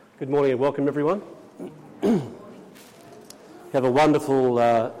Good morning and welcome everyone. We have a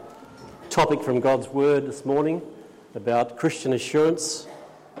wonderful topic from God's Word this morning about Christian assurance.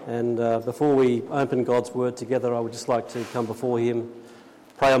 And before we open God's Word together, I would just like to come before Him,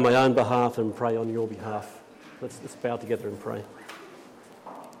 pray on my own behalf and pray on your behalf. Let's bow together and pray.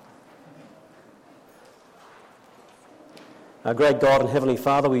 Our great God and Heavenly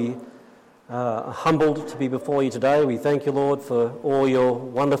Father, we are humbled to be before you today. We thank you, Lord, for all your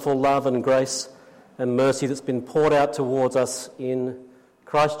wonderful love and grace and mercy that's been poured out towards us in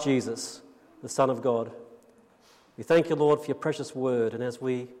Christ Jesus, the Son of God. We thank you, Lord, for your precious word, and as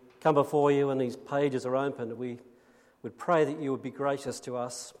we come before you and these pages are opened, we would pray that you would be gracious to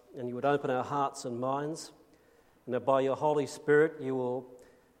us and you would open our hearts and minds, and that by your Holy Spirit you will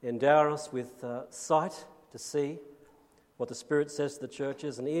endow us with sight to see what the Spirit says to the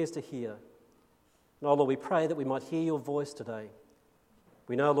churches and ears to hear. And, oh Lord, we pray that we might hear your voice today.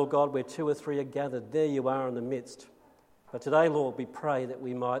 We know, Lord God, where two or three are gathered, there you are in the midst. But today, Lord, we pray that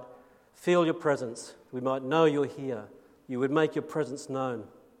we might feel your presence, we might know you're here, you would make your presence known,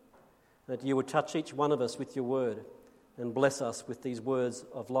 that you would touch each one of us with your word and bless us with these words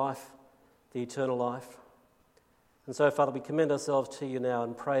of life, the eternal life. And so, Father, we commend ourselves to you now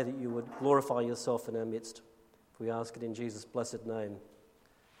and pray that you would glorify yourself in our midst. We ask it in Jesus' blessed name.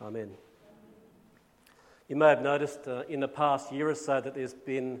 Amen. You may have noticed in the past year or so that there's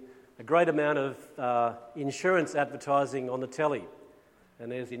been a great amount of insurance advertising on the telly.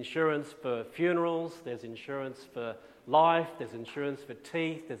 And there's insurance for funerals, there's insurance for life, there's insurance for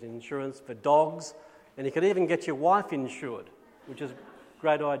teeth, there's insurance for dogs, and you can even get your wife insured, which is a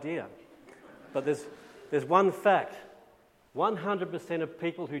great idea. But there's one fact: 100% of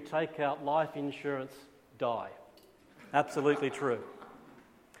people who take out life insurance die. Absolutely true.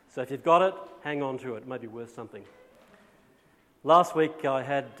 So if you've got it, hang on to it. It may be worth something. Last week I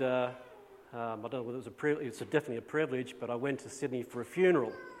had, I don't know whether it's definitely a privilege, but I went to Sydney for a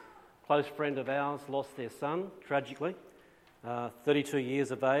funeral. A close friend of ours lost their son, tragically, 32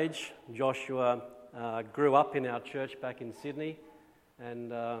 years of age. Joshua grew up in our church back in Sydney,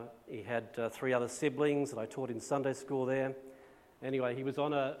 and he had three other siblings that I taught in Sunday school there. Anyway, he was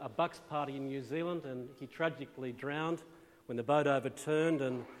on a bucks party in New Zealand and he tragically drowned when the boat overturned,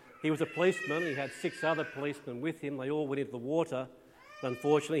 and he was a policeman. He had 6 other policemen with him. They all went into the water. But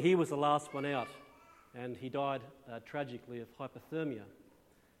unfortunately, he was the last one out, and he died tragically of hypothermia.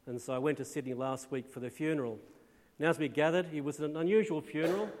 And so I went to Sydney last week for the funeral. And as we gathered, it was an unusual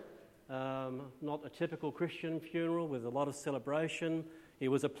funeral, not a typical Christian funeral with a lot of celebration. It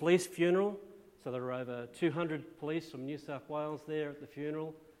was a police funeral, so there were over 200 police from New South Wales there at the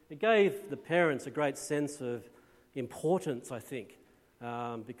funeral. It gave the parents a great sense of importance, I think,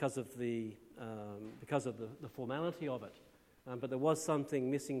 because of the formality of it. But there was something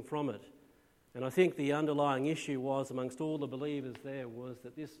missing from it. And I think the underlying issue was, amongst all the believers there, was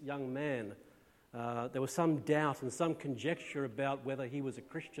that this young man, there was some doubt and some conjecture about whether he was a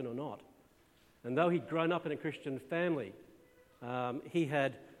Christian or not. And though he'd grown up in a Christian family, he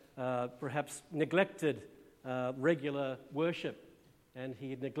had perhaps neglected regular worship, and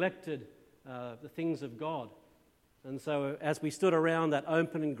he had neglected the things of God. And so as we stood around that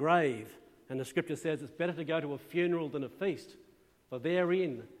open grave, and the scripture says it's better to go to a funeral than a feast, for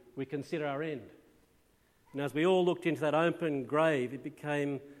therein we consider our end. And as we all looked into that open grave, it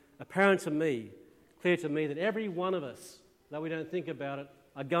became apparent to me, clear to me, that every one of us, though we don't think about it,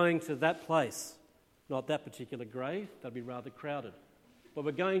 are going to that place. Not that particular grave, that'd be rather crowded. But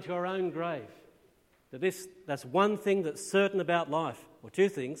we're going to our own grave. That's one thing that's certain about life, or two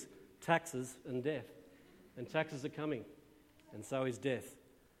things: taxes and death. And taxes are coming, and so is death.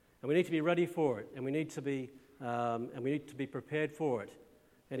 And we need to be ready for it, and we need to be prepared for it.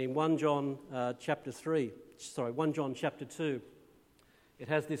 And in 1 John chapter 2, it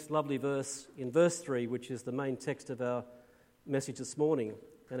has this lovely verse in verse 3, which is the main text of our message this morning.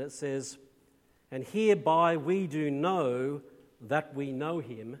 And it says, "And hereby we do know that we know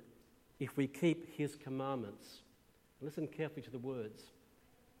him, if we keep his commandments." Listen carefully to the words.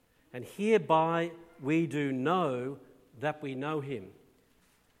 "And hereby we do know that we know him."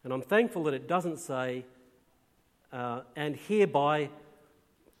 And I'm thankful that it doesn't say, "and hereby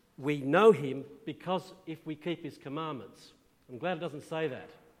we know him because if we keep his commandments." I'm glad it doesn't say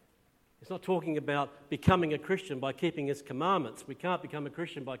that. It's not talking about becoming a Christian by keeping his commandments. We can't become a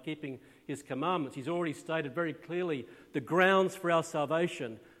Christian by keeping his commandments. He's already stated very clearly the grounds for our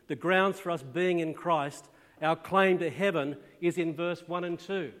salvation, the grounds for us being in Christ. Our claim to heaven is in verse 1 and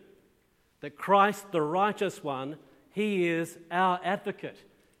 2. That Christ, the righteous one, he is our advocate.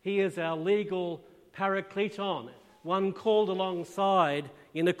 He is our legal parakleton, one called alongside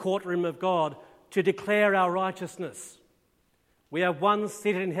in the courtroom of God to declare our righteousness. We have one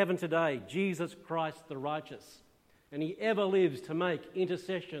seated in heaven today, Jesus Christ the righteous, and he ever lives to make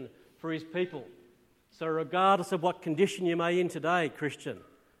intercession for his people. So regardless of what condition you may be in today, Christian,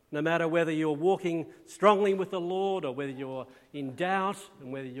 no matter whether you're walking strongly with the Lord or whether you're in doubt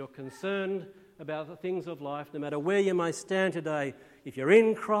and whether you're concerned about the things of life, no matter where you may stand today, if you're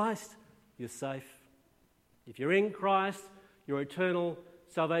in Christ, you're safe. If you're in Christ, your eternal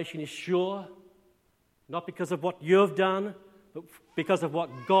salvation is sure, not because of what you've done, but because of what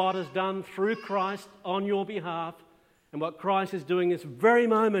God has done through Christ on your behalf and what Christ is doing this very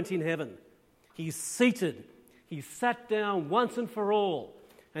moment in heaven. He's seated. He's sat down once and for all,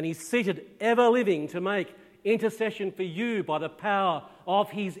 and he's seated ever living to make intercession for you by the power of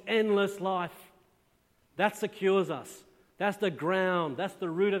his endless life. That secures us. That's the ground. That's the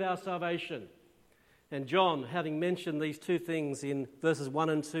root of our salvation. And John, having mentioned these two things in verses 1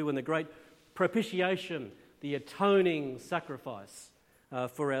 and 2 and the great propitiation, the atoning sacrifice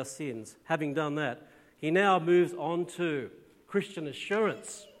for our sins, having done that, he now moves on to Christian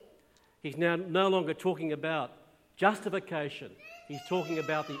assurance. He's now no longer talking about justification. He's talking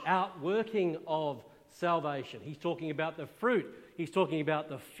about the outworking of salvation. He's talking about the fruit. He's talking about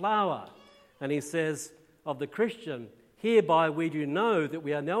the flower. And he says of the Christian, hereby we do know that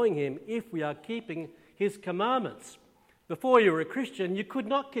we are knowing him if we are keeping his commandments. Before you were a Christian, you could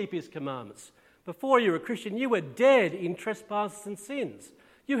not keep his commandments. Before you were a Christian, you were dead in trespasses and sins.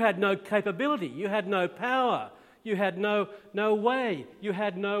 You had no capability. You had no power. You had no way. You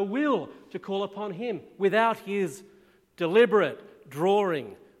had no will to call upon him without his deliberate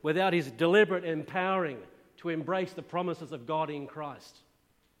drawing, without his deliberate empowering to embrace the promises of God in Christ.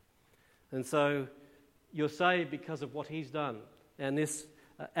 And so you're saved because of what he's done. And this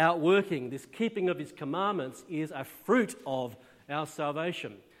outworking, this keeping of his commandments is a fruit of our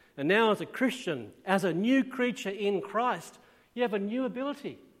salvation. And now as a Christian, as a new creature in Christ, you have a new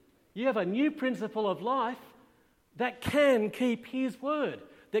ability. You have a new principle of life that can keep his word,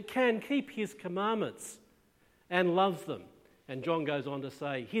 that can keep his commandments and loves them. And John goes on to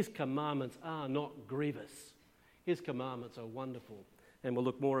say, his commandments are not grievous. His commandments are wonderful. And we'll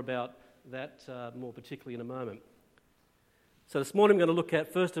look more about that more particularly in a moment. So this morning I'm going to look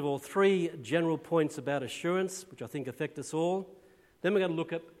at, first of all, 3 general points about assurance, which I think affect us all. Then we're going to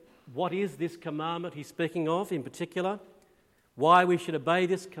look at what is this commandment he's speaking of in particular, why we should obey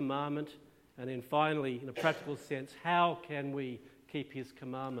this commandment, and then finally, in a practical sense, how can we keep his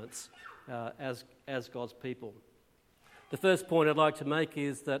commandments as God's people. The first point I'd like to make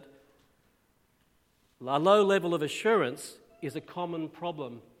is that a low level of assurance is a common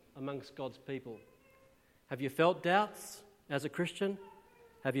problem amongst God's people. Have you felt doubts as a Christian?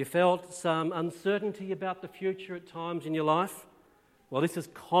 Have you felt some uncertainty about the future at times in your life? Well, this is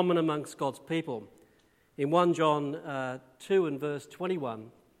common amongst God's people. In 1 John 2 and verse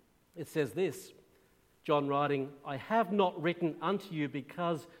 21, it says this, John writing, I have not written unto you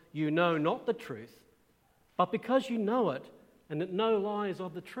because you know not the truth, but because you know it, and that no lie is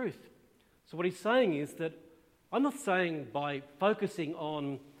of the truth. So what he's saying is that I'm not saying by focusing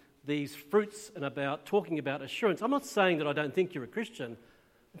on these fruits and about talking about assurance, I'm not saying that I don't think you're a Christian.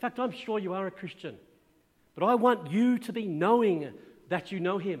 In fact, I'm sure you are a Christian. But I want you to be knowing that you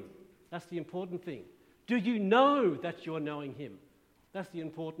know him. That's the important thing. Do you know that you're knowing him? That's the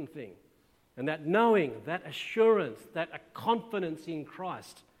important thing. And that knowing, that assurance, that a confidence in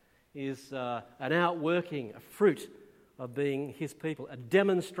Christ is an outworking, a fruit of being his people, a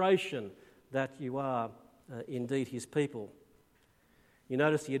demonstration that you are indeed his people. You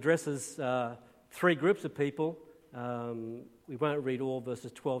notice he addresses 3 groups of people. We won't read all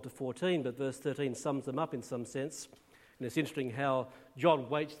verses 12 to 14, but verse 13 sums them up in some sense. And it's interesting how John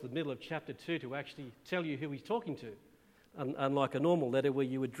waits to the middle of chapter 2 to actually tell you who he's talking to, unlike a normal letter where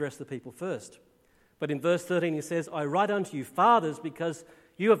you address the people first. But in verse 13 he says, I write unto you fathers because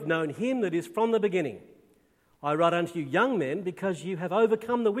you have known him that is from the beginning. I write unto you young men because you have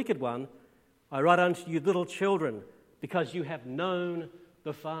overcome the wicked one. I write unto you little children because you have known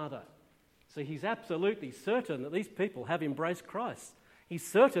the Father. So he's absolutely certain that these people have embraced Christ. He's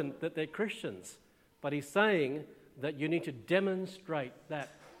certain that they're Christians, but he's saying that you need to demonstrate that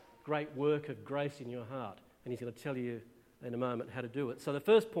great work of grace in your heart. And he's going to tell you in a moment how to do it. So the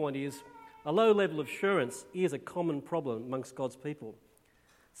first point is a low level of assurance is a common problem amongst God's people.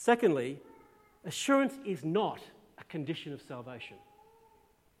 Secondly, assurance is not a condition of salvation.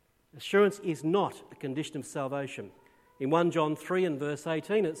 Assurance is not a condition of salvation. In 1 John 3 and verse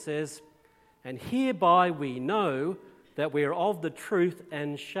 18 it says, and hereby we know that we are of the truth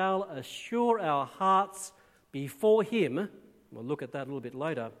and shall assure our hearts before him We'll look at that a little bit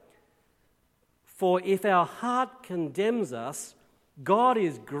later. For if our heart condemns us, God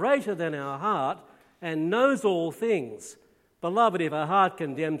is greater than our heart and knows all things. Beloved, if our heart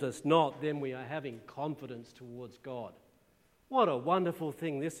condemns us not, then we are having confidence towards God. What a wonderful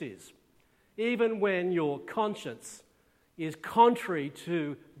thing this is. Even when your conscience is contrary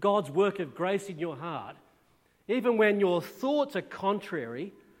to God's work of grace in your heart, even when your thoughts are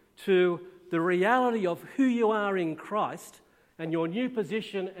contrary to the reality of who you are in Christ and your new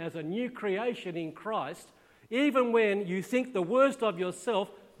position as a new creation in Christ, even when you think the worst of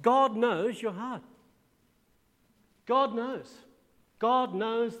yourself, God knows your heart. God knows. God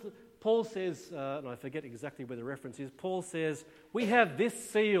knows. Paul says, and I forget exactly where the reference is, Paul says, we have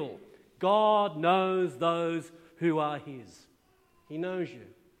this seal. God knows those who are his. He knows you.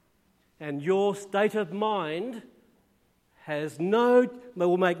 And your state of mind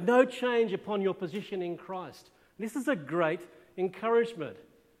will make no change upon your position in Christ. This is a great encouragement.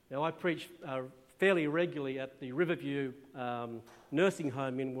 Now, I preach fairly regularly at the Riverview nursing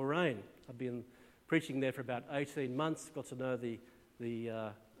home in Warrane. I've been preaching there for about 18 months, got to know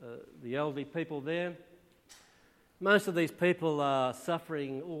the elderly people there. Most of these people are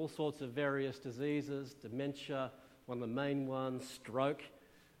suffering all sorts of various diseases, dementia, one of the main ones, stroke,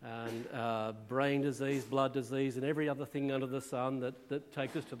 and brain disease, blood disease, and every other thing under the sun that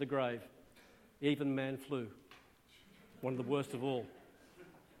takes us to the grave. Even man flu, one of the worst of all.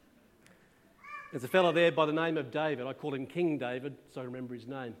 There's a fellow there by the name of David. I call him King David, so I remember his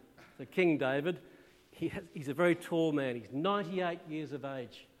name. So King David, he's a very tall man. He's 98 years of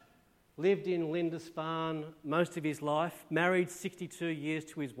age. Lived in Lindisfarne most of his life, married 62 years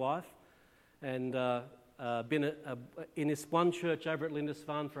to his wife, and been in this one church over at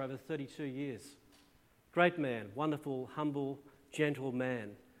Lindisfarne for over 32 years. Great man, wonderful, humble, gentle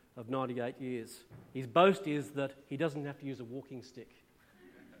man of 98 years. His boast is that he doesn't have to use a walking stick.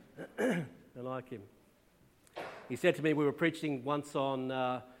 I like him. He said to me, we were preaching once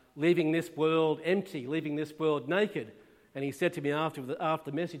on leaving this world empty, leaving this world naked. And he said to me after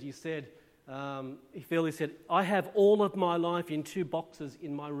the message, he said, I have all of my life in 2 boxes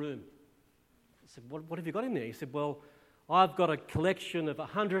in my room. I said, what have you got in there? He said, well, I've got a collection of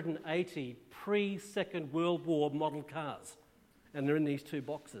 180 pre-Second World War model cars, and they're in these 2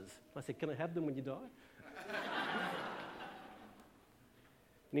 boxes. I said, can I have them when you die?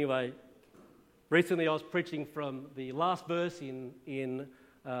 Anyway, recently I was preaching from the last verse in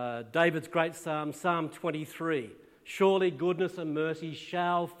David's great psalm, Psalm 23. Surely goodness and mercy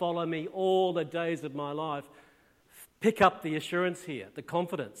shall follow me all the days of my life. Pick up the assurance here, the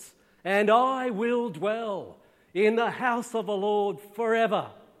confidence. And I will dwell in the house of the Lord forever.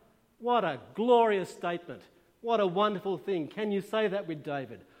 What a glorious statement. What a wonderful thing. Can you say that with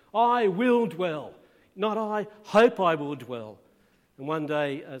David? I will dwell. Not I hope I will dwell. And one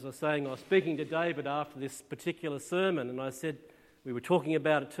day, as I was saying, I was speaking to David after this particular sermon, and I said, we were talking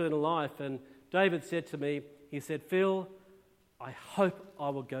about eternal life, and David said to me, he said, Phil, I hope I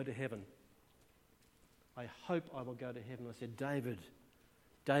will go to heaven. I hope I will go to heaven. I said,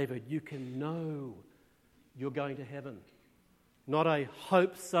 David, you can know you're going to heaven. Not a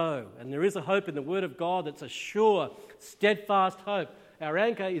hope so. And there is a hope in the Word of God that's a sure, steadfast hope. Our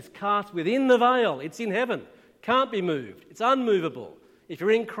anchor is cast within the veil. It's in heaven. Can't be moved. It's unmovable. If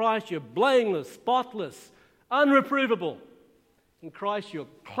you're in Christ, you're blameless, spotless, unreprovable. In Christ, you're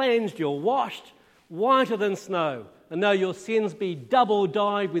cleansed, you're washed, whiter than snow. And though your sins be double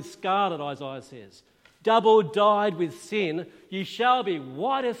dyed with scarlet, Isaiah says, double dyed with sin, you shall be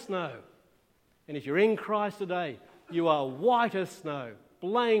white as snow. And if you're in Christ today, you are white as snow,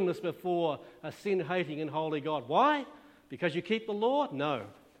 blameless before a sin-hating and holy God. Why? Because you keep the law? No.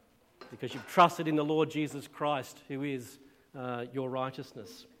 Because you've trusted in the Lord Jesus Christ, who is your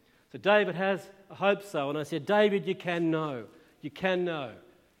righteousness. So David has a hope so. And I said, David, you can know. You can know.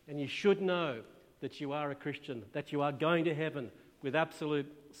 And you should know that you are a Christian, that you are going to heaven with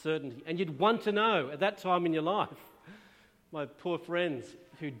absolute certainty. And you'd want to know at that time in your life. My poor friends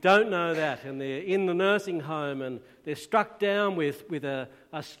who don't know that, and they're in the nursing home and they're struck down with a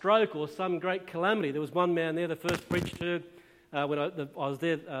stroke or some great calamity. There was one man there that first preached to when I was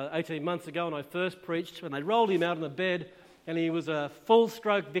there 18 months ago, and I first preached, and they rolled him out on the bed, and he was a full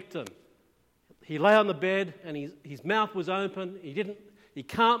stroke victim. He lay on the bed, and his mouth was open. He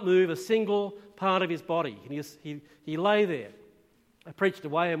can't move a single part of his body. And he lay there. I preached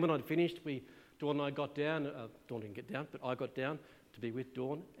away, and when I'd finished, Dawn and I got down. Dawn didn't get down, but I got down to be with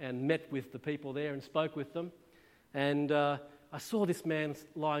Dawn and met with the people there and spoke with them. And I saw this man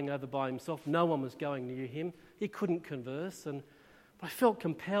lying over by himself. No one was going near him. He couldn't converse. And I felt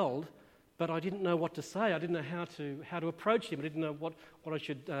compelled but I didn't know what to say. I didn't know how to approach him. I didn't know what I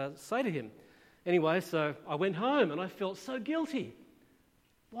should say to him. Anyway, so I went home and I felt so guilty.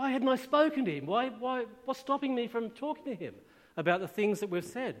 Why hadn't I spoken to him? What's stopping me from talking to him about the things that we've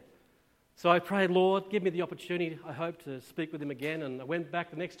said? So I prayed, Lord, give me the opportunity, I hope, to speak with him again. And I went back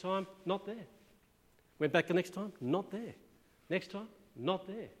the next time, not there. Went back the next time, not there. Next time, not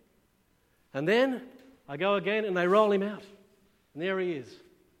there. And then I go again and they roll him out. And there he is.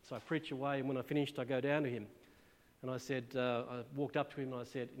 So I preach away, and when I finished, I go down to him. And I said, I walked up to him and I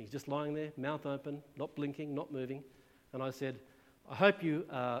said, and he's just lying there, mouth open, not blinking, not moving. And I said, I hope you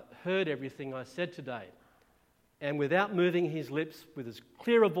heard everything I said today. And without moving his lips, with as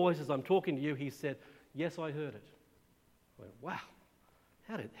clear a voice as I'm talking to you, he said, yes, I heard it. I went, wow,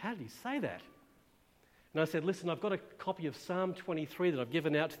 how did he say that? And I said, listen, I've got a copy of Psalm 23 that I've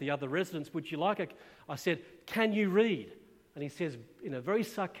given out to the other residents. Would you like it? I said, can you read? And he says, in a very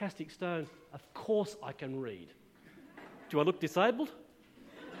sarcastic tone, of course I can read. Do I look disabled?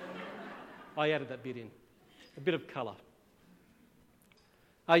 I added that bit in, a bit of colour.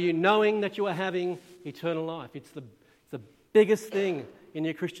 Are you knowing that you are having eternal life? It's the biggest thing in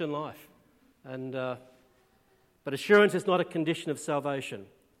your Christian life. But assurance is not a condition of salvation.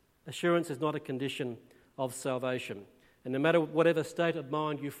 Assurance is not a condition of salvation. And no matter whatever state of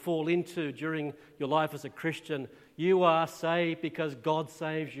mind you fall into during your life as a Christian, you are saved because God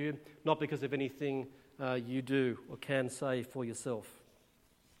saves you, not because of anything you do or can say for yourself.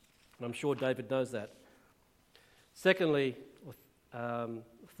 And I'm sure David knows that.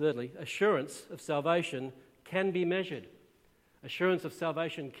 Thirdly, assurance of salvation can be measured. Assurance of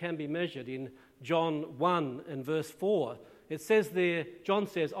salvation can be measured. In John 1 and verse 4, it says there, John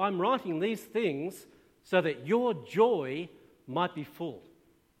says, I'm writing these things so that your joy might be full.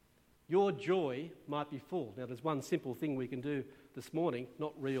 Your joy might be full. Now, there's one simple thing we can do this morning,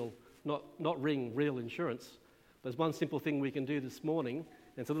 not ring real insurance. There's one simple thing we can do this morning, and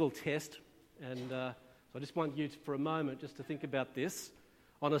it's a little test. And so I just want you for a moment just to think about this.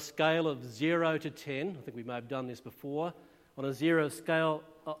 On a scale of 0 to 10, I think we may have done this before, on a scale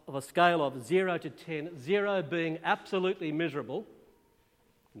of 0 to 10, 0 being absolutely miserable,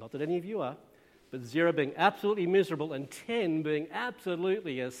 not that any of you are, but 0 being absolutely miserable and 10 being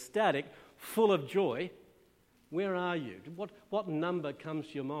absolutely ecstatic, full of joy, where are you? What number comes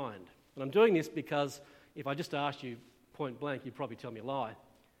to your mind? And I'm doing this because if I just asked you point blank, you'd probably tell me a lie.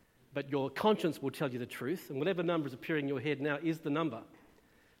 But your conscience will tell you the truth, and whatever number is appearing in your head now is the number.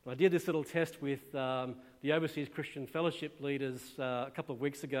 And I did this little test with the Overseas Christian Fellowship leaders a couple of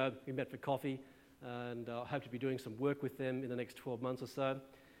weeks ago. We met for coffee, and I hope to be doing some work with them in the next 12 months or so.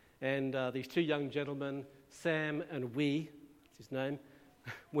 And these two young gentlemen, Sam and Wee, that's his name,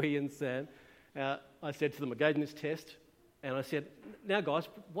 Wee and Sam, I said to them, I gave them this test, and I said, now guys,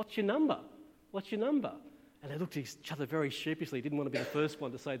 what's your number? What's your number? And they looked at each other very sheepishly, didn't want to be the first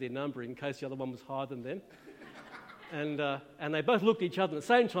one to say their number in case the other one was higher than them. And they both looked at each other, and at the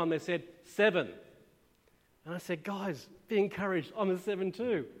same time they said, 7. And I said, guys, be encouraged, I'm a 7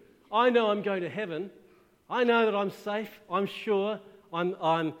 too. I know I'm going to heaven. I know that I'm safe, I'm sure.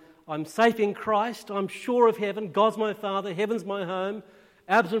 I'm safe in Christ, I'm sure of heaven. God's my Father, heaven's my home.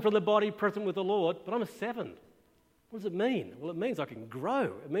 Absent from the body, present with the Lord. But I'm a 7. What does it mean? Well, it means I can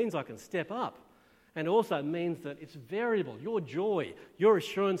grow. It means I can step up. And it also means that it's variable. Your joy, your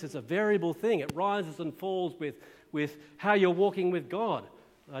assurance is a variable thing. It rises and falls with how you're walking with God.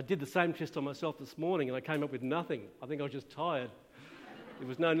 I did the same test on myself this morning and I came up with nothing. I think I was just tired. There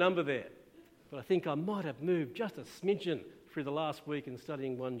was no number there. But I think I might have moved just a smidgen through the last week in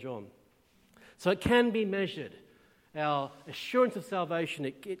studying 1 John. So it can be measured. Our assurance of salvation,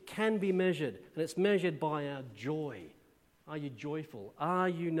 it can be measured. And it's measured by our joy. Are you joyful? Are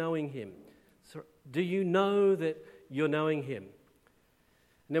you knowing Him? So do you know that you're knowing Him?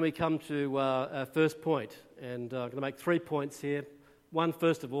 And then we come to our first point. And I'm going to make 3 points here. One,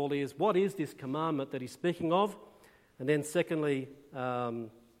 first of all, is what is this commandment that he's speaking of? And then secondly, we're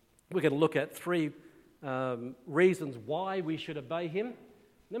going to look at 3 reasons why we should obey him. And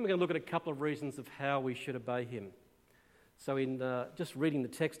then we're going to look at a couple of reasons of how we should obey him. So in just reading the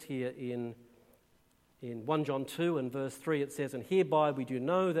text here in 1 John 2 and verse 3, it says, and hereby we do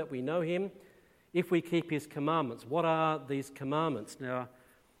know that we know him if we keep his commandments. What are these commandments? Now,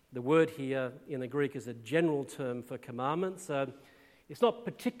 the word here in the Greek is a general term for commandments. It's not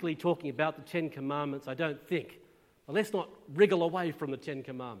particularly talking about the 10 commandments, I don't think. Well, let's not wriggle away from the 10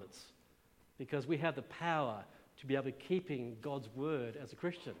 commandments because we have the power to be able to keeping God's word as a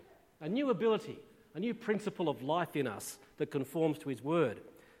Christian. A new ability, a new principle of life in us that conforms to his word.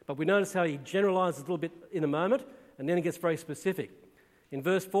 But we notice how he generalises a little bit in a moment and then he gets very specific. In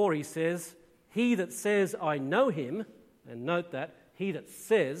verse 4 he says, he that says, I know him, and note that, he that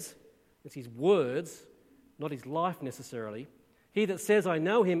says, it's his words, not his life necessarily. He that says, I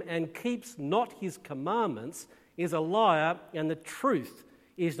know him, and keeps not his commandments, is a liar, and the truth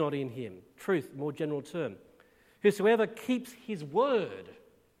is not in him. Truth, more general term. Whosoever keeps his word,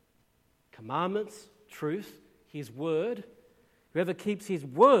 commandments, truth, his word, whoever keeps his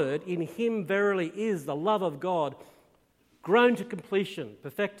word, in him verily is the love of God, grown to completion,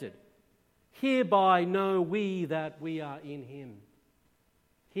 perfected. Hereby know we that we are in him.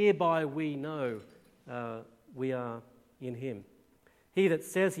 Hereby we know we are in him. He that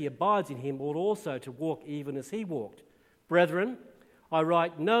says he abides in him ought also to walk even as he walked. Brethren, I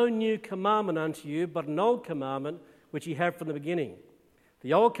write no new commandment unto you, but an old commandment which ye have from the beginning.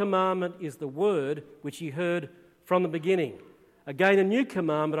 The old commandment is the word which ye heard from the beginning. Again, a new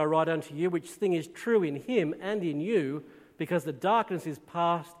commandment I write unto you, which thing is true in him and in you, because the darkness is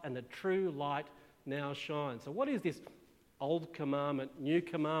past and the true light now shines. So what is this old commandment, new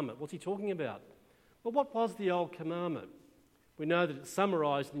commandment? What's he talking about? Well, what was the old commandment? We know that it's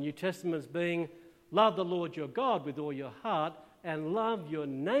summarised in the New Testament as being, love the Lord your God with all your heart and love your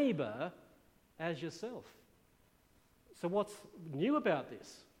neighbour as yourself. So what's new about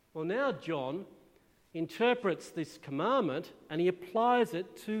this? Well, now John interprets this commandment and he applies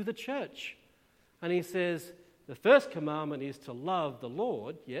it to the church. And he says, the first commandment is to love the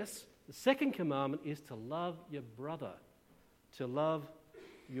Lord, yes. The second commandment is to love your brother. To love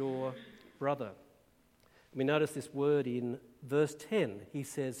your brother. We notice this word in verse 10. He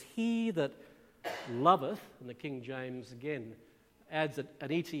says, he that loveth, and the King James again adds an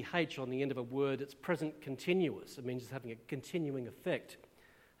ETH on the end of a word that's present continuous. It means it's having a continuing effect.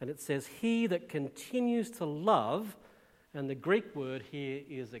 And it says, he that continues to love, and the Greek word here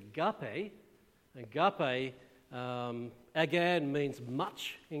is agape. Agape, again, means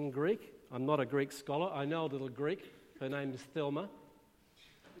much in Greek. I'm not a Greek scholar. I know a little Greek. Her name is Thelma.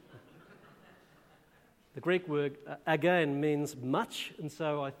 The Greek word again means much, and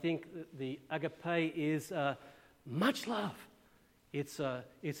so I think that the agape is much love. It's a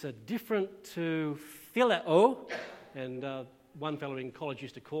different to phileo, and one fellow in college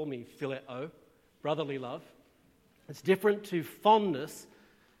used to call me phileo, brotherly love. It's different to fondness.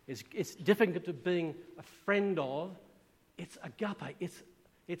 It's different to being a friend of. It's agape.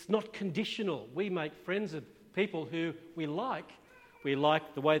 It's not conditional. We make friends of people who we like. We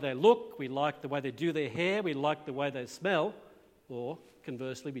like the way they look, we like the way they do their hair, we like the way they smell, or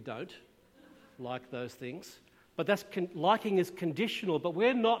conversely, we don't like those things. But liking is conditional, but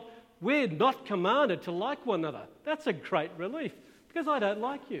we're not commanded to like one another. That's a great relief, because I don't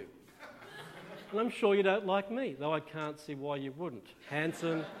like you. And I'm sure you don't like me, though I can't see why you wouldn't.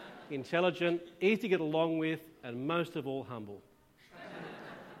 Handsome, intelligent, easy to get along with, and most of all, humble.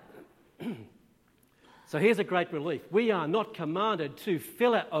 So here's a great relief. We are not commanded to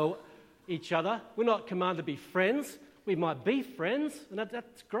phileo each other. We're not commanded to be friends. We might be friends, and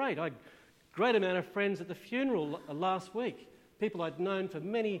that's great. I had a great amount of friends at the funeral last week. People I'd known for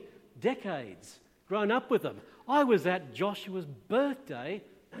many decades, grown up with them. I was at Joshua's birthday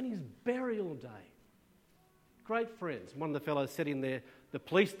and his burial day. Great friends. One of the fellows said in there, the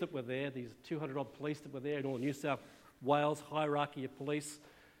police that were there, these 200-odd police that were there in all New South Wales, hierarchy of police,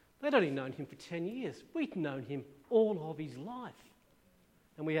 they'd only known him for 10 years. We'd known him all of his life.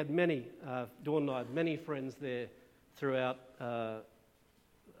 And we had Dawn and I had many friends there throughout a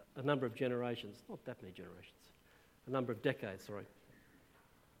number of generations. Not that many generations. A number of decades, sorry.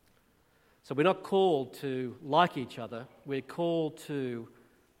 So we're not called to like each other. We're called to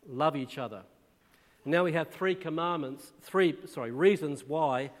love each other. Now we have reasons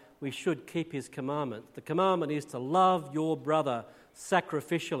why we should keep his commandment. The commandment is to love your brother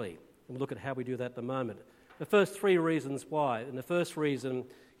sacrificially. And we'll look at how we do that in a moment. The first three reasons why, and the first reason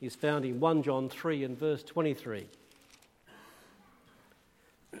is found in 1 John 3 and verse 23.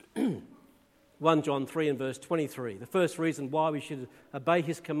 1 John 3 and verse 23. The first reason why we should obey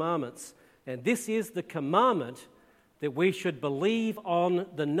his commandments. And this is the commandment, that we should believe on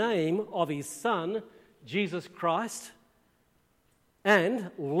the name of his Son, Jesus Christ,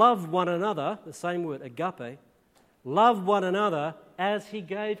 and love one another, the same word, agape, love one another as he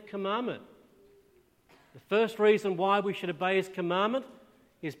gave commandment. The first reason why we should obey his commandment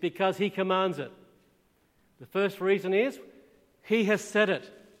is because he commands it. The first reason is he has said it,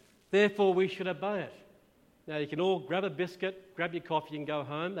 therefore we should obey it. Now you can all grab a biscuit, grab your coffee and go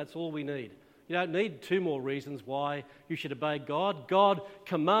home. That's all we need. You don't need two more reasons why you should obey God. God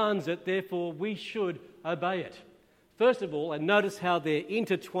commands it, therefore we should obey it. First of all, and notice how they're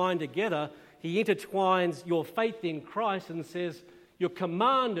intertwined together, he intertwines your faith in Christ and says You're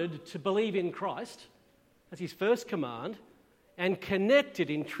commanded to believe in Christ. That's his first command. And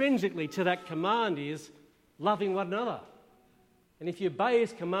connected intrinsically to that command is loving one another. And if you obey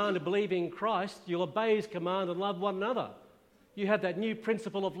his command to believe in Christ, you'll obey his command and love one another. You have that new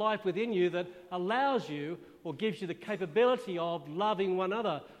principle of life within you that allows you or gives you the capability of loving one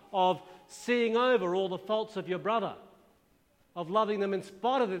another, of seeing over all the faults of your brother, of loving them in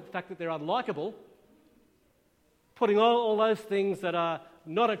spite of the fact that they're unlikable, putting all those things that are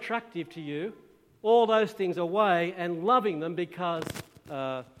not attractive to you, all those things away and loving them because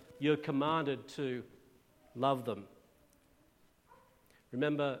you're commanded to love them. You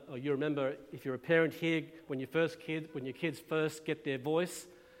remember if you're a parent here, when your kids first get their voice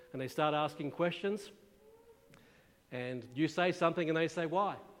and they start asking questions, and you say something and they say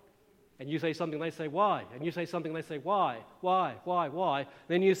why, and you say something and they say why, and you say something and they say why, and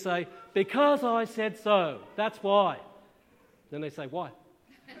then you say, because I said so, that's why. Then they say why.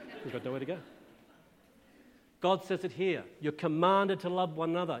 You've got nowhere to go. God says it here. You're commanded to love one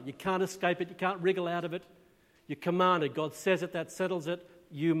another. You can't escape it. You can't wriggle out of it. You're commanded. God says it. That settles it.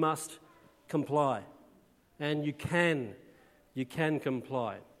 You must comply. And you can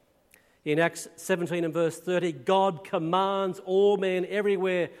comply. In Acts 17 and verse 30, God commands all men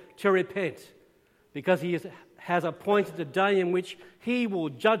everywhere to repent because he has appointed a day in which he will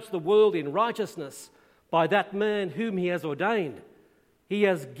judge the world in righteousness by that man whom he has ordained. He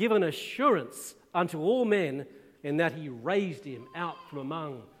has given assurance unto all men in that he raised him out from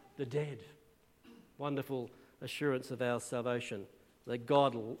among the dead. Wonderful assurance of our salvation, that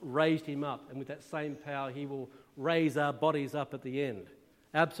God raised him up, and with that same power he will raise our bodies up at the end,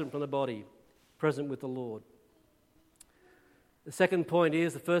 absent from the body, present with the Lord. The second point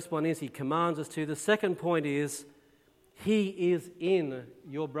is, the first one is he commands us to. The second point is he is in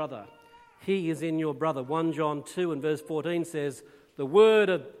your brother. He is in your brother. 1 John 2 and verse 14 says, the word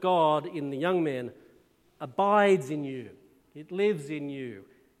of God in the young man abides in you. It lives in you.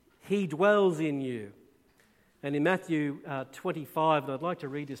 He dwells in you. And in Matthew 25, and I'd like to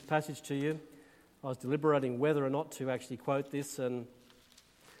read this passage to you. I was deliberating whether or not to actually quote this, and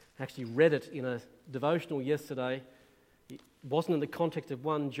actually read it in a devotional yesterday. It wasn't in the context of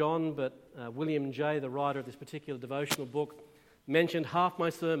 1 John, but William Jay, the writer of this particular devotional book, mentioned half my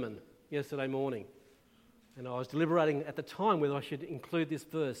sermon yesterday morning. And I was deliberating at the time whether I should include this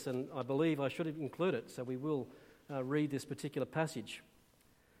verse, and I believe I should include it, so we will read this particular passage.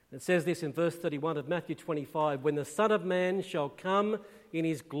 It says this in verse 31 of Matthew 25, when the Son of Man shall come in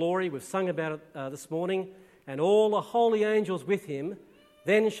his glory, we've sung about it this morning, and all the holy angels with him,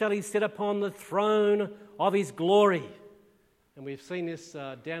 then shall he sit upon the throne of his glory. And we've seen this,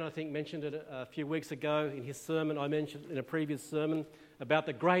 Dan I think mentioned it a few weeks ago in his sermon, I mentioned in a previous sermon, about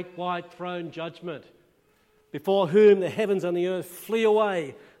the great white throne judgment, before whom the heavens and the earth flee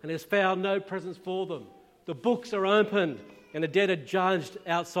away and has found no presence for them. The books are opened and the dead are judged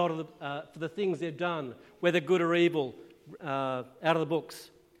outside of for the things they've done, whether good or evil, out of the books.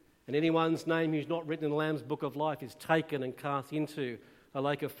 And anyone's name who's not written in the Lamb's book of life is taken and cast into a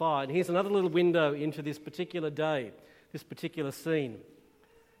lake of fire. And here's another little window into this particular day, this particular scene.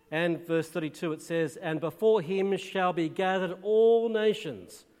 And verse 32 it says, and before him shall be gathered all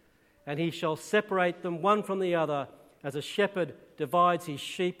nations, and he shall separate them one from the other, as a shepherd divides his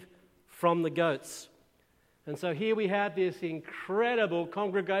sheep from the goats. And so here we have this incredible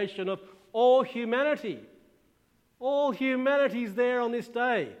congregation of all humanity. All humanity's there on this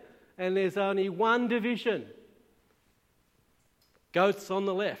day, and there's only one division. Goats on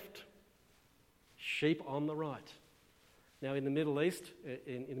the left, sheep on the right. Now in the Middle East,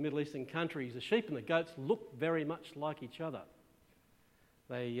 in the Middle Eastern countries, the sheep and the goats look very much like each other.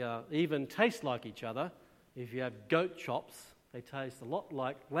 They even taste like each other. If you have goat chops, they taste a lot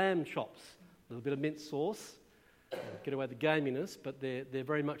like lamb chops. A little bit of mint sauce, get away the gaminess, but they're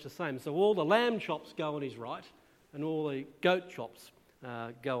very much the same. So all the lamb chops go on his right, and all the goat chops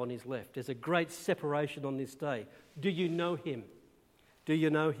go on his left. There's a great separation on this day. Do you know him? Do you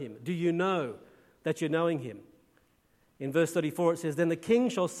know him? Do you know that you're knowing him? In verse 34 it says, then the king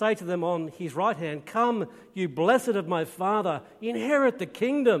shall say to them on his right hand, come, you blessed of my Father, inherit the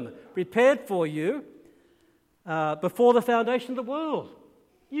kingdom prepared for you before the foundation of the world.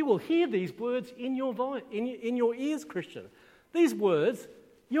 You will hear these words in your ears, Christian. These words,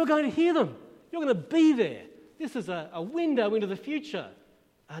 you're going to hear them. You're going to be there. This is a window into the future,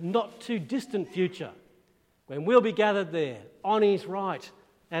 a not too distant future, when we'll be gathered there on his right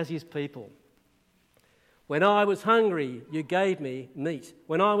as his people. When I was hungry, you gave me meat.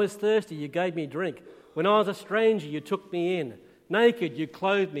 When I was thirsty, you gave me drink. When I was a stranger, you took me in. Naked, you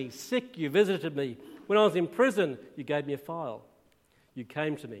clothed me. Sick, you visited me. When I was in prison, you gave me a file. You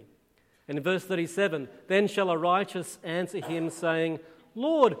came to me. And in verse 37, then shall a righteous answer him, saying,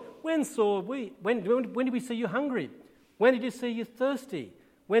 Lord, when did we see you hungry? When did you see you thirsty?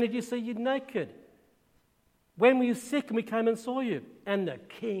 When did you see you naked? When were you sick and we came and saw you? And the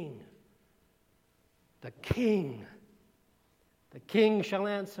king shall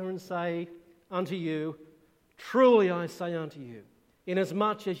answer and say unto you, truly I say unto you,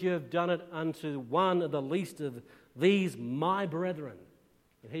 inasmuch as you have done it unto one of the least of these my brethren.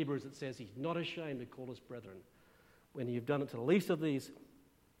 In Hebrews it says he's not ashamed to call us brethren. When you've done it to the least of these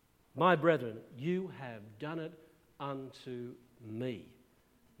my brethren, you have done it unto me.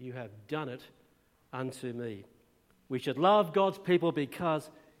 You have done it unto me. We should love God's people because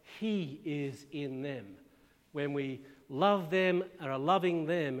he is in them. When we love them and are loving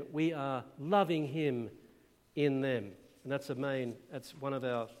them, we are loving him in them. And that's one of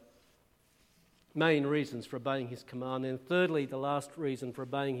our main reasons for obeying his command. And thirdly, the last reason for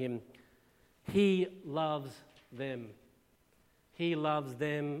obeying him, he loves them. He loves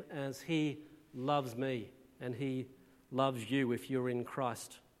them as he loves me, and he loves you if you're in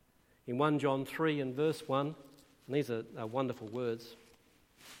Christ. In 1 John 3 and verse 1, and these are wonderful words,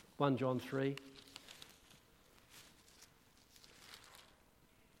 1 John 3,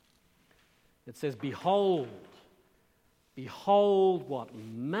 it says, Behold what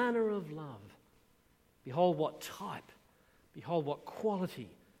manner of love, behold what type, behold what quality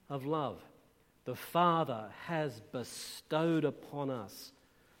of love the Father has bestowed upon us,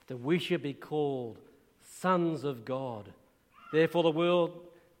 that we should be called sons of God. Therefore the world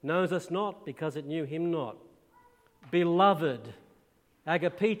knows us not, because it knew him not. Beloved,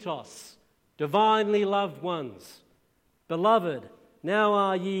 agapetos, divinely loved ones, beloved, now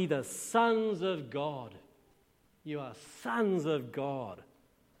are ye the sons of God. You are sons of God.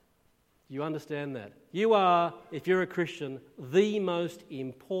 You understand that? You are, if you're a Christian, the most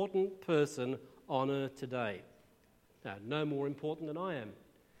important person on earth today. Now, no more important than I am,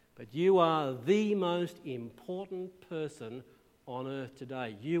 but you are the most important person on earth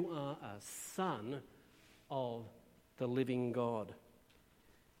today. You are a son of the living God.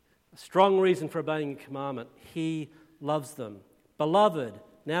 A strong reason for obeying the commandment, he loves them. Beloved,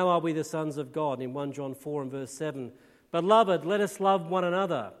 now are we the sons of God, in 1 John 4 and verse 7. Beloved, let us love one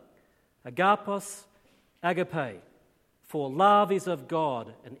another. Agapos, agape. For love is of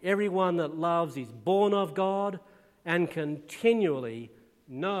God, and everyone that loves is born of God and continually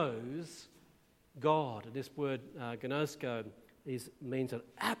knows God. This word, gnosko, means an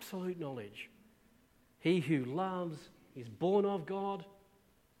absolute knowledge. He who loves is born of God,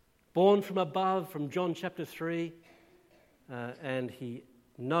 born from above, from John chapter 3, and he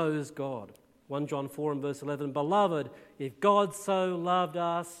knows God. 1 John 4 and verse 11, Beloved, if God so loved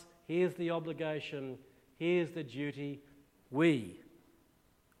us, here's the obligation, here's the duty, we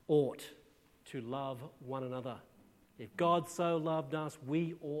ought to love one another. If God so loved us,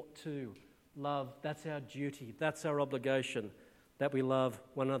 we ought to love. That's our duty, that's our obligation, that we love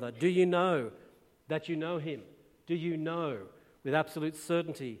one another. Do you know that you know him? Do you know with absolute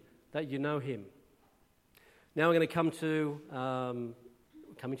certainty that you know him? Now we're going to come to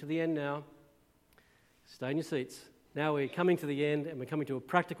coming to the end now. Stay in your seats. Now we're coming to the end, and we're coming to a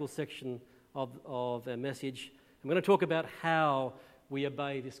practical section of our message. I'm going to talk about how we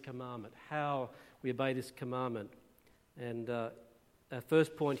obey this commandment, And our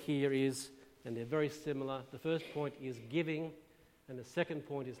first point here is, and they're very similar, the first point is giving, and the second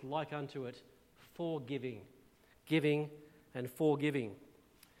point is like unto it, forgiving. Giving and forgiving.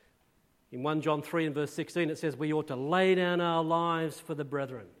 In 1 John 3 and verse 16 it says, we ought to lay down our lives for the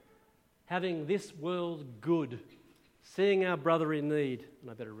brethren, having this world good, seeing our brother in need. And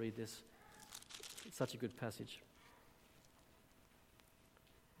I better read this. It's such a good passage.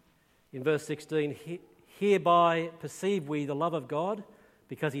 In verse 16, hereby perceive we the love of God,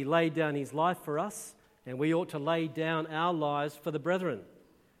 because he laid down his life for us, and we ought to lay down our lives for the brethren.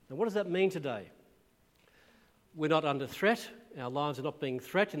 Now, what does that mean today? We're not under threat. Our lives are not being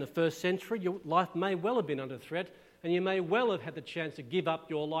threatened. In the first century, your life may well have been under threat, and you may well have had the chance to give up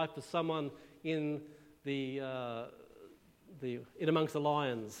your life for someone in in amongst the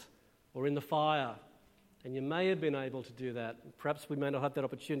lions or in the fire. And you may have been able to do that. Perhaps we may not have that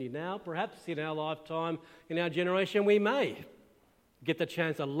opportunity now. Perhaps in our lifetime, in our generation, we may get the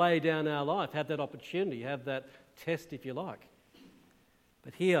chance to lay down our life, have that opportunity, have that test, if you like.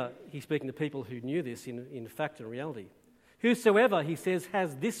 But here, he's speaking to people who knew this in fact and reality. Whosoever, he says,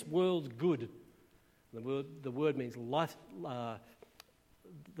 has this world's good. The word means life,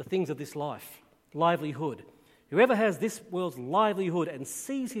 the things of this life, livelihood. Whoever has this world's livelihood and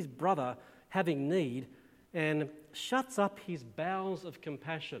sees his brother having need and shuts up his bowels of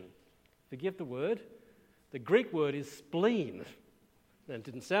compassion. Forgive the word. The Greek word is spleen. And it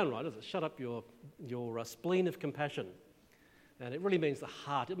didn't sound right, does it? Shut up your spleen of compassion. And it really means the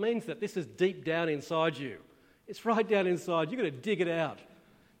heart. It means that this is deep down inside you. It's right down inside. You've got to dig it out.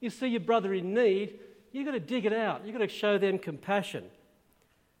 You see your brother in need, you've got to dig it out. You've got to show them compassion.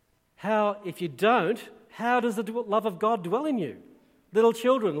 If you don't, how does the love of God dwell in you? Little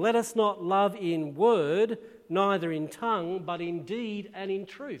children, let us not love in word, neither in tongue, but in deed and in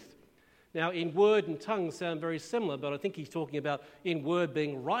truth. Now, in word and tongue sound very similar, but I think he's talking about in word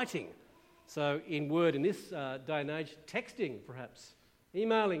being writing. So in word in this day and age, texting perhaps,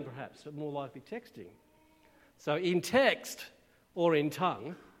 emailing perhaps, but more likely texting. So in text or in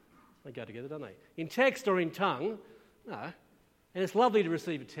tongue, they go together, don't they? In text or in tongue, no. And it's lovely to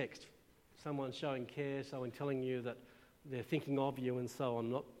receive a text. Someone showing care, someone telling you that they're thinking of you and so on.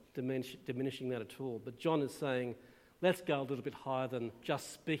 I'm not diminishing that at all. But John is saying, let's go a little bit higher than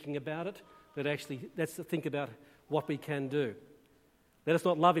just speaking about it, but actually let's think about what we can do. Let us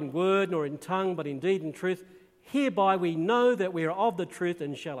not love in word nor in tongue, but in deed and truth. Hereby we know that we are of the truth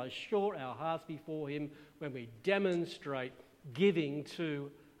and shall assure our hearts before him when we demonstrate giving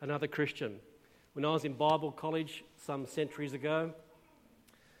to another Christian. When I was in Bible college some centuries ago,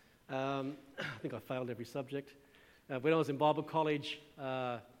 I think I failed every subject. When I was in Bible college,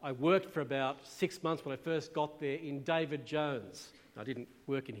 I worked for about 6 months when I first got there in David Jones. I didn't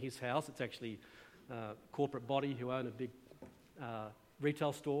work in his house. It's actually a corporate body who own a big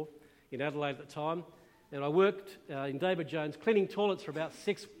retail store in Adelaide at the time. And I worked in David Jones cleaning toilets for about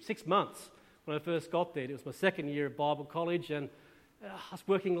six months when I first got there. It was my second year of Bible college, and I was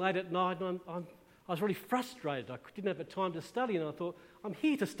working late at night, and I was really frustrated. I didn't have the time to study, and I thought, I'm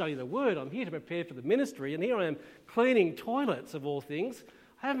here to study the Word. I'm here to prepare for the ministry, and here I am cleaning toilets, of all things.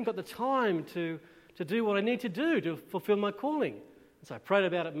 I haven't got the time to do what I need to do to fulfill my calling. And so I prayed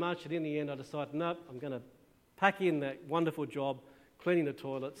about it much, and in the end I decided, no, I'm going to pack in that wonderful job, cleaning the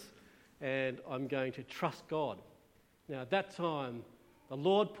toilets, and I'm going to trust God. Now, at that time, the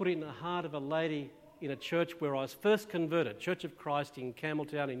Lord put it in the heart of a lady in a church where I was first converted, Church of Christ in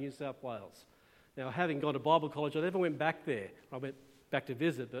Campbelltown in New South Wales. Now, having gone to Bible college, I never went back there. I went back to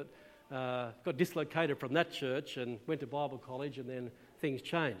visit, but got dislocated from that church and went to Bible college, and then things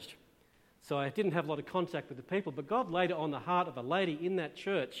changed. So I didn't have a lot of contact with the people, but God laid it on the heart of a lady in that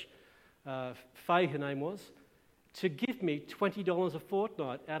church, Faye her name was, to give me $20 a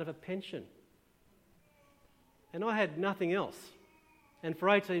fortnight out of a pension. And I had nothing else. And for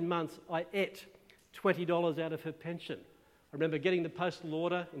 18 months, I ate $20 out of her pension. I remember getting the postal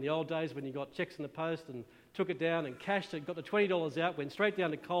order in the old days when you got checks in the post and took it down and cashed it, got the $20 out, went straight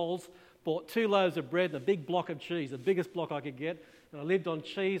down to Coles, bought 2 loaves of bread and a big block of cheese, the biggest block I could get, and I lived on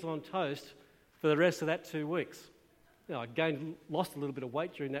cheese on toast for the rest of that 2 weeks. Now, I lost a little bit of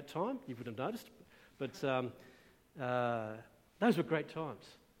weight during that time, you would have noticed, but those were great times.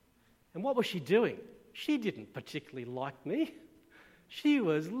 And what was she doing? She didn't particularly like me. She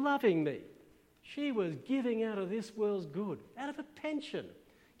was loving me. She was giving out of this world's good, out of a pension.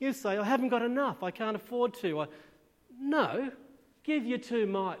 You say, I haven't got enough, I can't afford to. No, give your 2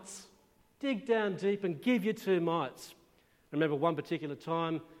 mites. Dig down deep and give your 2 mites. I remember one particular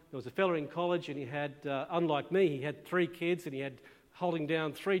time, there was a fella in college and he had, unlike me, he had 3 kids and he had holding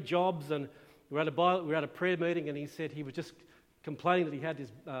down 3 jobs, and we were at a prayer meeting and he said he was just complaining that he had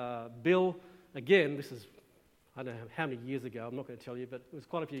this bill. Again, this is, I don't know how many years ago, I'm not going to tell you, but it was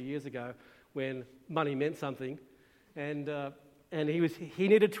quite a few years ago when money meant something. And he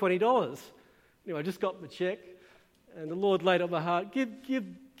needed $20. Anyway, I just got the cheque and the Lord laid on my heart, give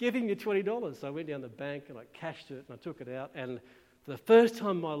him your $20. So I went down the bank and I cashed it and I took it out. And for the first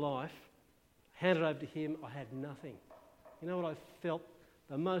time in my life, handed it over to him, I had nothing. You know what I felt?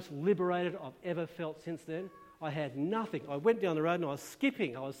 The most liberated I've ever felt since then. I had nothing. I went down the road and I was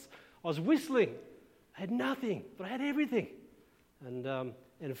skipping. I was whistling. I had nothing, but I had everything.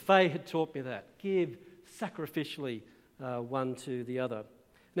 And Faye had taught me that. Give sacrificially one to the other. And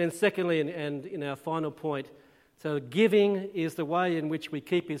then secondly, and in our final point, so giving is the way in which we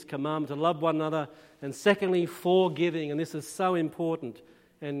keep his commandment to love one another. And secondly, forgiving, and this is so important.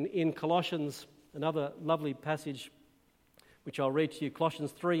 And in Colossians, another lovely passage which I'll read to you,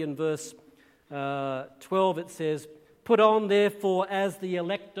 Colossians 3 and verse 12, it says, "Put on therefore as the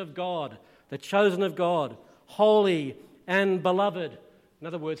elect of God, the chosen of God, holy and beloved." In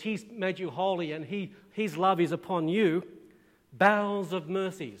other words, he's made you holy and his love is upon you. Bowels of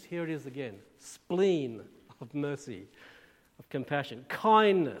mercies. Here it is again. Spleen of mercy, of compassion.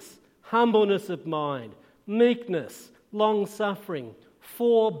 Kindness, humbleness of mind, meekness, long-suffering,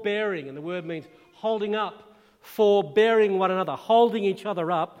 forbearing. And the word means holding up, forbearing one another, holding each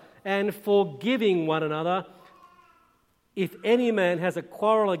other up, and forgiving one another. If any man has a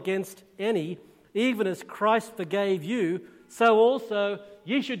quarrel against any, even as Christ forgave you, so also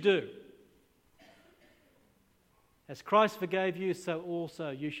ye should do. As Christ forgave you, so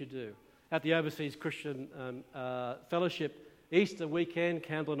also you should do. At the Overseas Christian Fellowship, Easter weekend,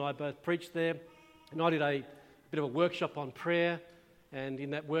 Campbell and I both preached there, and I did a bit of a workshop on prayer, and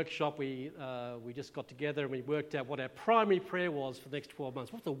in that workshop we just got together and we worked out what our primary prayer was for the next 12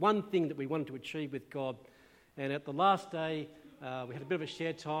 months. What's the one thing that we wanted to achieve with God? And at the last day, we had a bit of a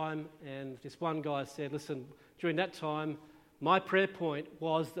share time, and this one guy said, listen, during that time, my prayer point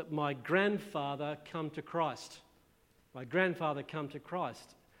was that my grandfather come to Christ. My grandfather come to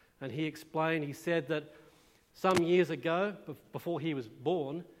Christ. And he explained, he said that some years ago, before he was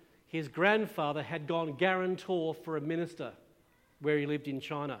born, his grandfather had gone guarantor for a minister where he lived in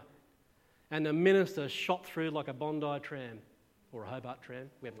China. And the minister shot through like a Bondi tram, or a Hobart tram,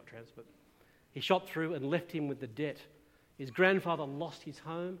 we haven't got trams, but he shot through and left him with the debt. His grandfather lost his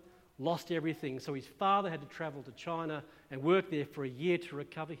home, lost everything, so his father had to travel to China and work there for a year to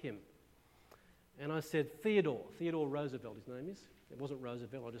recover him. And I said, Theodore Roosevelt his name is. It wasn't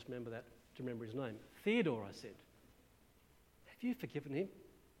Roosevelt, I just remember that to remember his name. Theodore, I said, have you forgiven him?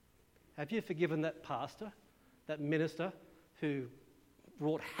 Have you forgiven that pastor, that minister who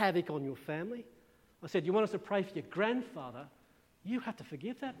wrought havoc on your family? I said, you want us to pray for your grandfather? You have to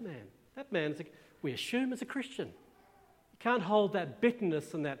forgive that man. That man, we assume, is a Christian. You can't hold that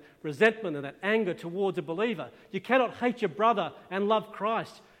bitterness and that resentment and that anger towards a believer. You cannot hate your brother and love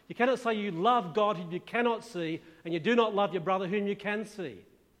Christ. You cannot say you love God whom you cannot see and you do not love your brother whom you can see.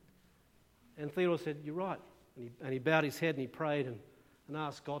 And Theodore said, you're right. And he bowed his head and he prayed and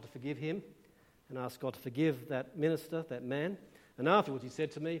asked God to forgive him and asked God to forgive that minister, that man. And afterwards he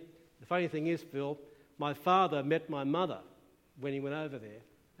said to me, the funny thing is, Phil, my father met my mother when he went over there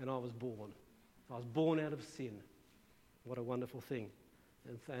and I was born. I was born out of sin. What a wonderful thing.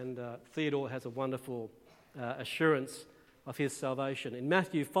 And Theodore has a wonderful assurance of his salvation. In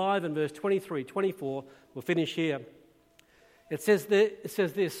Matthew 5 and verse 23, 24, we'll finish here. It says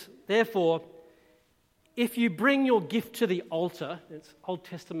this, therefore, if you bring your gift to the altar, it's Old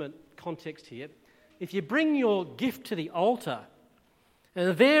Testament context here, if you bring your gift to the altar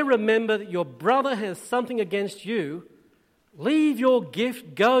and there remember that your brother has something against you, leave your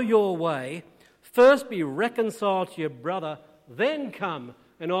gift, go your way, first be reconciled to your brother, then come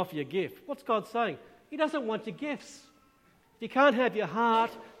and offer your gift. What's God saying? He doesn't want your gifts. If you can't have your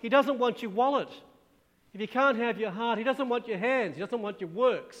heart, he doesn't want your wallet. If you can't have your heart, he doesn't want your hands. He doesn't want your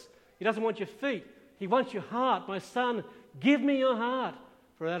works. He doesn't want your feet. He wants your heart. My son, give me your heart,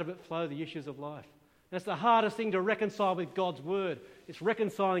 for out of it flow the issues of life. That's the hardest thing to reconcile with God's word. It's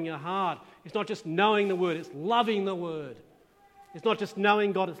reconciling your heart. It's not just knowing the word, it's loving the word. It's not just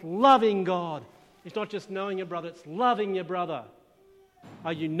knowing God, it's loving God. It's not just knowing your brother, it's loving your brother.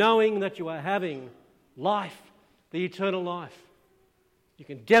 Are you knowing that you are having life, the eternal life? You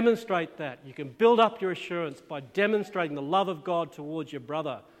can demonstrate that. You can build up your assurance by demonstrating the love of God towards your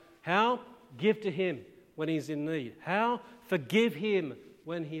brother. How? Give to him when he's in need. How? Forgive him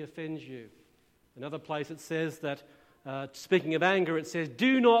when he offends you. Another place it says that, speaking of anger, it says,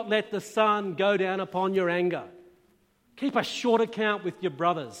 do not let the sun go down upon your anger. Keep a short account with your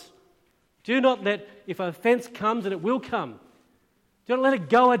brothers. Do not let, if an offence comes, and it will come, do not let it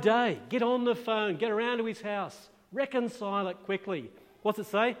go a day. Get on the phone, get around to his house, reconcile it quickly. What's it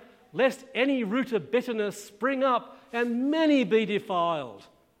say? Lest any root of bitterness spring up and many be defiled.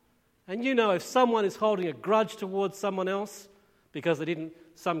 And you know, if someone is holding a grudge towards someone else because they didn't,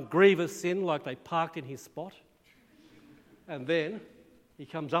 some grievous sin like they parked in his spot, and then he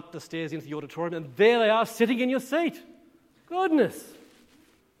comes up the stairs into the auditorium and there they are sitting in your seat. Goodness.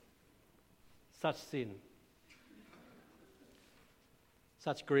 Such sin.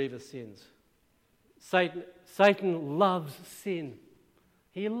 Such grievous sins. Satan loves sin.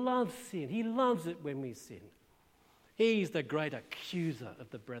 He loves sin. He loves it when we sin. He's the great accuser of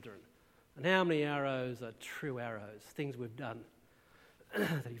the brethren. And how many arrows are true arrows, things we've done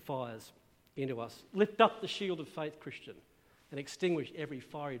that he fires into us? Lift up the shield of faith, Christian, and extinguish every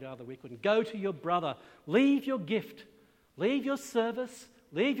fiery dart of the wicked. And go to your brother. Leave your gift. Leave your service.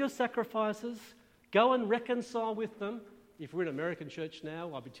 Leave your sacrifices. Go and reconcile with them. If we're in American church now,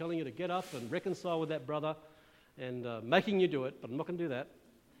 I'll be telling you to get up and reconcile with that brother and making you do it, but I'm not going to do that.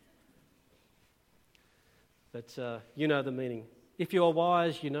 But you know the meaning. If you are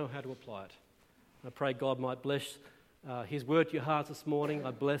wise, you know how to apply it. I pray God might bless his word to your hearts this morning.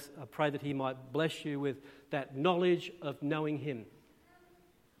 I pray that he might bless you with that knowledge of knowing him.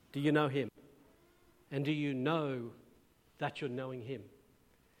 Do you know him? And do you know that you're knowing him?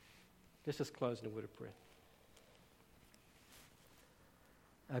 Let's just close in a word of prayer.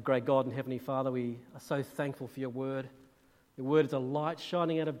 Our great God and Heavenly Father, we are so thankful for your word. Your word is a light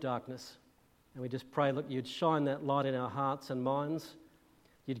shining out of darkness. And we just pray, look, you'd shine that light in our hearts and minds.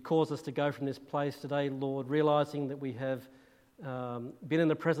 You'd cause us to go from this place today, Lord, realising that we have been in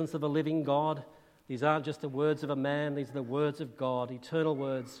the presence of a living God. These aren't just the words of a man, these are the words of God, eternal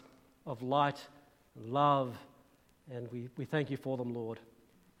words of light and love. And we thank you for them, Lord.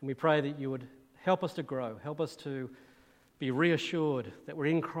 And we pray that you would help us to grow, help us to be reassured that we're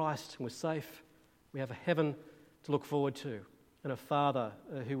in Christ and we're safe. We have a heaven to look forward to and a Father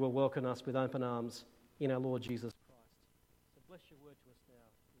who will welcome us with open arms in our Lord Jesus Christ. So bless your word to